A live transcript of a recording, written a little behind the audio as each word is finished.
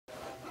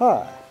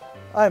Hi,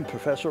 I'm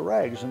Professor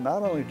Rags, and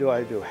not only do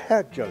I do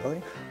hat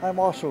juggling, I'm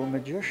also a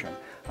magician.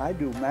 I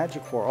do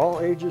magic for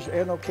all ages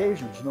and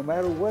occasions, no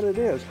matter what it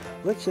is.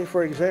 Let's say,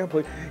 for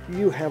example,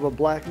 you have a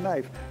black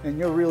knife, and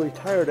you're really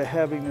tired of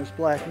having this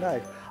black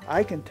knife.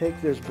 I can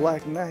take this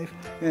black knife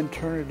and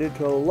turn it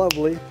into a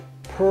lovely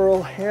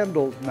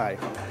pearl-handled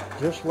knife,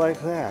 just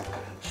like that.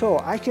 So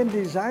I can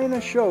design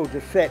a show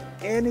to fit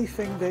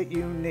anything that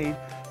you need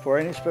for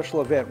any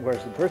special event, whether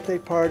it's a birthday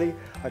party,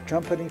 a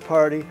company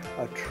party,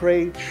 a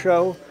trade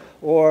show,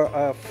 or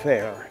a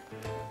fair.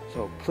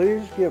 So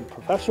please give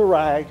Professor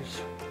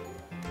Rags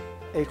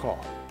a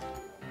call.